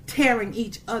us tearing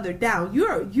each other down.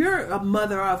 You're a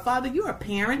mother or a father. You're a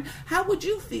parent. How would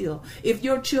you feel if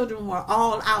your children were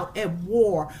all out at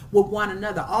war with one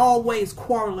another, always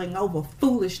quarreling over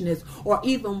foolishness, or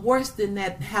even worse than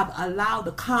that, have allowed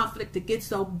the conflict to get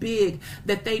so big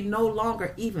that they no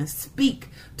longer even speak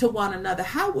to one another?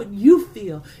 How would you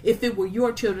feel if it were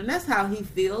your children? That's how he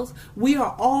feels. We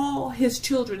are all his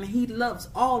children, and he loves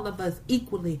all of us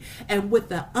equally and with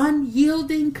an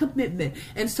unyielding commitment.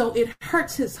 And so it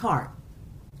hurts his heart.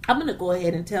 I'm going to go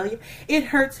ahead and tell you, it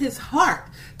hurts his heart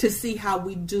to see how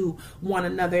we do one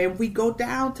another. And we go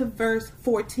down to verse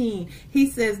 14. He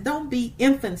says, don't be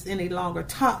infants any longer,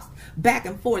 tossed back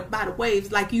and forth by the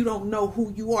waves like you don't know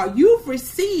who you are. You've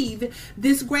received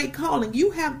this great calling. You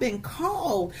have been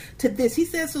called to this. He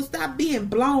says, so stop being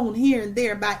blown here and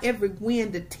there by every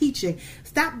wind of teaching.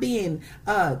 Stop being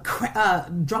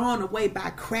drawn away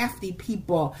by crafty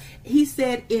people. He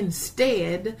said,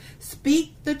 instead,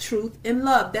 speak the truth in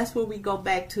love. That's where we go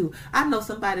back to. I know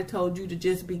somebody told you to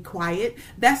just be quiet.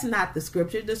 That's not the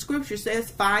scripture. The scripture says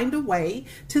find a way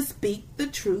to speak the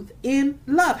truth in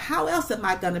love. How else am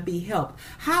I going to be helped?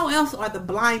 How else are the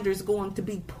blinders going to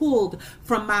be pulled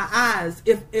from my eyes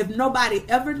if nobody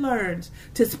ever learns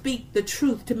to speak the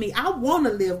truth to me? I want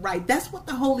to live right. That's what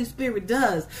the Holy Spirit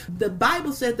does. The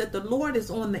Bible said that the Lord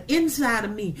is on the inside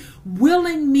of me,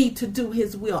 willing me to do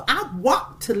his will. I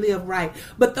want to live right.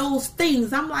 But those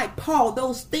things, I'm like Paul,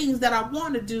 those things that I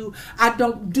want to do, I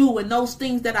don't do. And those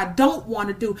things that I don't want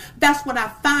to do, that's what I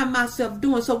find myself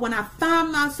doing. So when I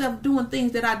find myself doing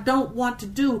things that I don't want to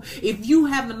do, if you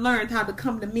haven't learned how to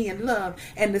come to me in love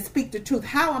and to speak the truth,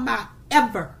 how am I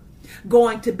ever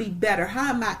going to be better?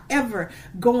 How am I ever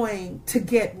going to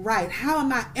get right? How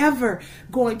am I ever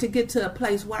going to get to a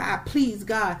place where I please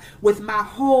God with my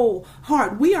whole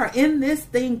heart? We are in this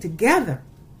thing together.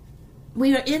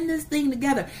 We are in this thing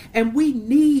together, and we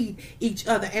need each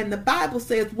other. And the Bible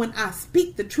says, when I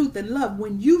speak the truth in love,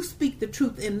 when you speak the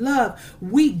truth in love,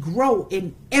 we grow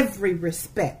in every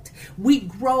respect. We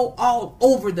grow all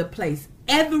over the place.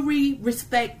 Every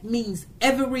respect means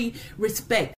every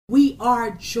respect. We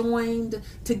are joined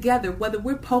together, whether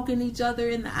we're poking each other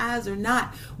in the eyes or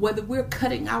not, whether we're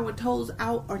cutting our toes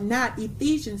out or not.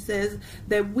 Ephesians says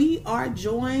that we are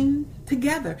joined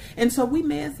together. And so we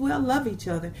may as well love each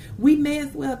other. We may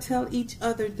as well tell each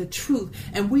other the truth.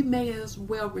 And we may as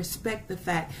well respect the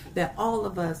fact that all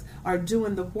of us are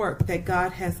doing the work that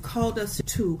God has called us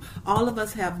to. All of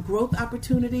us have growth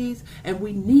opportunities, and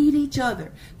we need each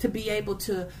other to be able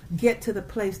to get to the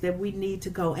place that we need to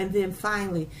go. And then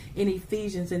finally, in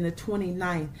Ephesians in the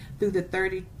 29th through the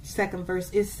 32nd verse,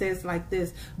 it says like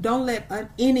this: don't let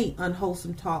any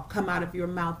unwholesome talk come out of your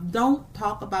mouth. Don't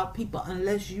talk about people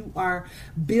unless you are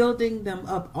building them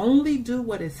up. Only do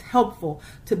what is helpful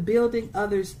to building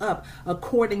others up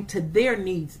according to their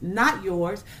needs, not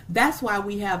yours. That's why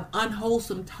we have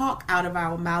unwholesome talk out of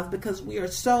our mouths, because we are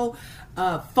so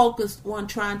focused on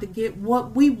trying to get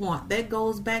what we want. That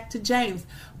goes back to James.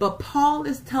 But Paul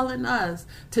is telling us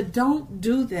to don't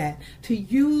do that, to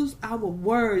use our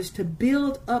words to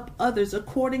build up others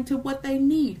according to what they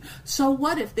need. So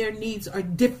what if their needs are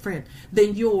different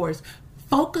than yours?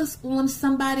 Focus on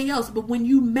somebody else. But when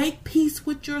you make peace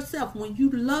with yourself, when you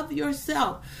love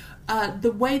yourself,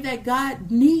 the way that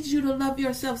God needs you to love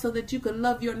yourself so that you can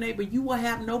love your neighbor, you will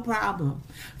have no problem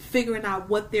figuring out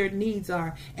what their needs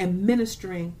are and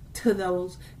ministering to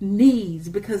those needs,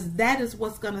 because that is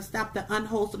what's going to stop the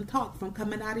unwholesome talk from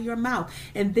coming out of your mouth.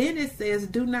 And then it says,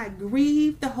 do not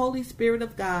grieve the Holy Spirit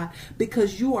of God,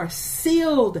 because you are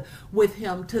sealed with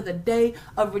him to the day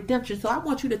of redemption. So I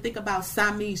want you to think about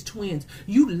Siamese twins.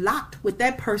 You locked with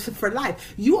that person for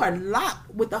life. You are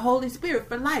locked with the Holy Spirit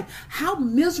for life. How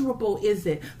miserable is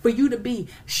it for you to be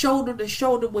shoulder to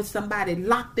shoulder with somebody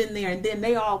locked in there, and then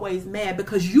they always mad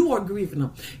because you are grieving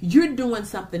them. You're doing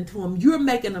something to them. You're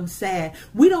making them sad.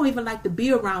 We don't even like to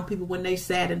be around people when they're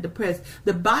sad and depressed.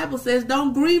 The Bible says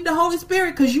don't grieve the Holy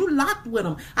Spirit because you locked with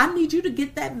them. I need you to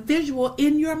get that visual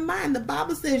in your mind. The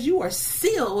Bible says you are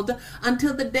sealed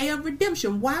until the day of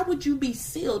redemption. Why would you be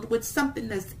sealed with something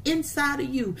that's inside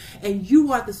of you, and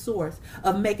you are the source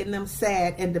of making them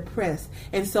sad and depressed?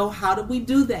 And so how do we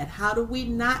do that? How do we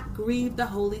not grieve the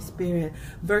Holy Spirit?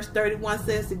 Verse 31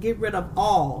 says to get rid of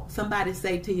all. Somebody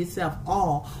say to yourself,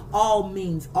 all. All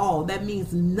means all. That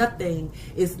means nothing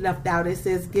is left out. It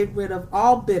says get rid of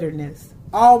all bitterness,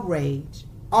 all rage,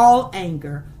 all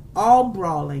anger, all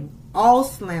brawling, all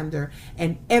slander,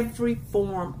 and every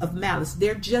form of malice.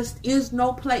 There just is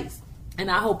no place. And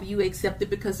I hope you accept it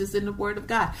because it's in the Word of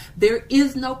God. There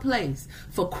is no place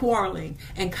for quarreling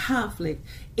and conflict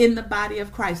in the body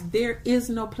of Christ. There is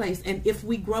no place. And if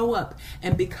we grow up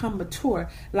and become mature,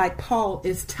 like Paul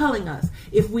is telling us,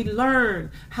 if we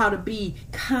learn how to be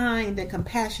kind and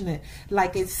compassionate,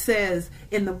 like it says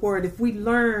in the Word, if we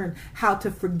learn how to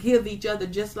forgive each other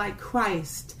just like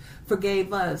Christ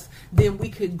forgave us, then we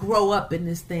could grow up in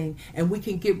this thing and we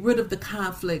can get rid of the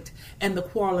conflict and the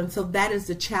quarreling. So that is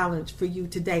the challenge for you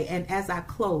today. And as I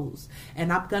close,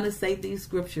 and I'm going to say these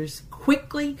scriptures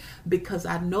quickly because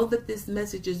I know that this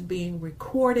message is being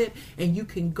recorded, and you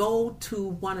can go to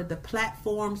one of the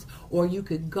platforms, or you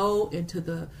could go into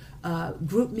the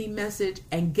group me message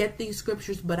and get these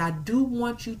scriptures. But I do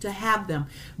want you to have them,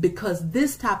 because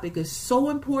this topic is so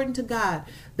important to God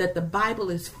that the Bible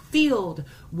is filled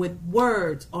with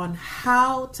words on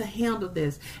how to handle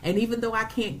this. And even though I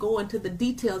can't go into the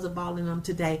details of all of them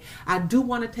today, I do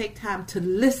want to take time to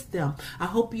list them. I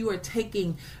hope you are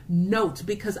taking notes,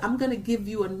 because I'm going to give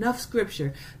you enough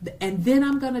scripture, and then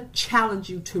I'm going to challenge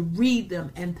you to read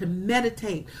them and to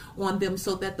meditate on them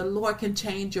so that the Lord can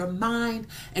change your mind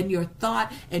and your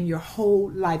thought and your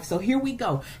whole life. So here we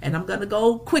go. And I'm going to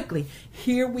go quickly.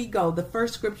 Here we go. The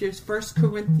first scripture is 1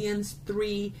 Corinthians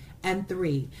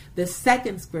 3:3. The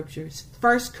second scripture is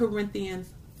 1 Corinthians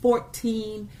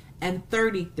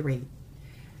 14:33.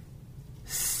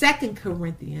 2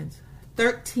 Corinthians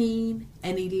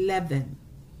 13:11.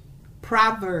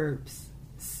 Proverbs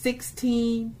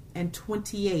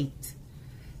 16:28.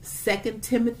 2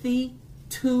 Timothy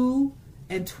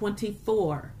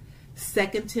 2:24.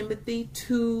 2 Timothy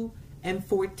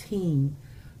 2:14.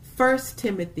 1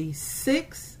 Timothy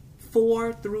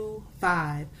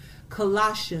 6:4-5.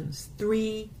 Colossians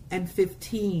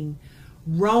 3:15.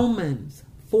 Romans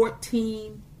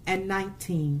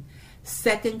 14:19.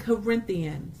 2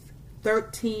 Corinthians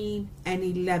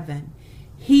 13:11.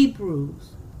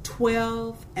 Hebrews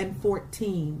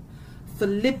 12:14.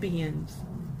 Philippians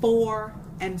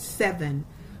 4:7.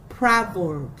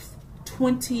 Proverbs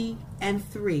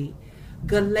 20:3.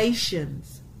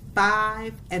 Galatians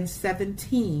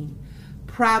 5:17.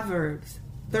 Proverbs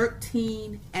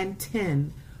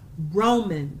 13:10.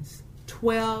 Romans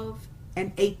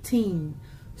 12:18.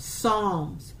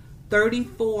 Psalms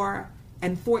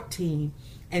 34:14.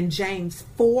 And James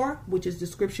 4, which is the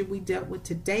scripture we dealt with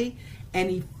today,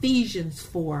 and Ephesians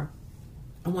 4.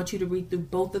 I want you to read through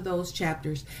both of those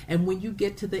chapters. And when you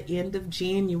get to the end of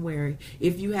January,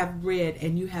 if you have read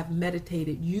and you have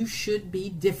meditated, you should be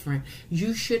different.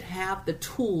 You should have the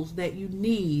tools that you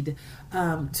need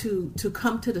to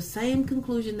come to the same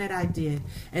conclusion that I did.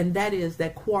 And that is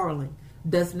that quarreling,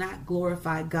 does not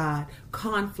glorify God.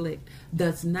 Conflict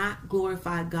does not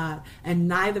glorify God. And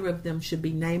neither of them should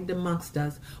be named amongst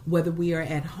us, whether we are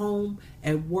at home,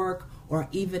 at work, or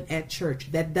even at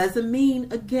church. That doesn't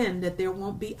mean, again, that there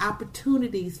won't be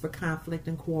opportunities for conflict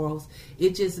and quarrels.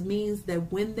 It just means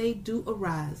that when they do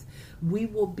arise, we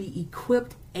will be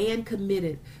equipped and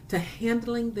committed to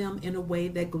handling them in a way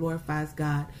that glorifies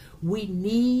God. We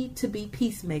need to be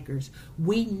peacemakers.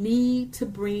 We need to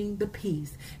bring the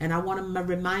peace. And I want to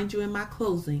remind you in my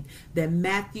closing that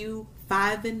Matthew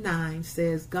 5:9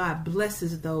 says, God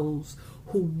blesses those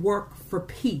who work for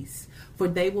peace, for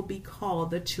they will be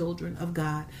called the children of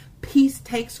God. Peace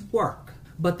takes work,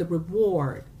 but the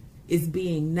reward is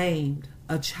being named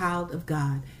a child of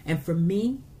God. And for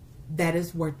me, that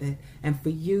is worth it. And for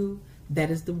you,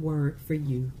 that is the word for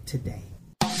you today.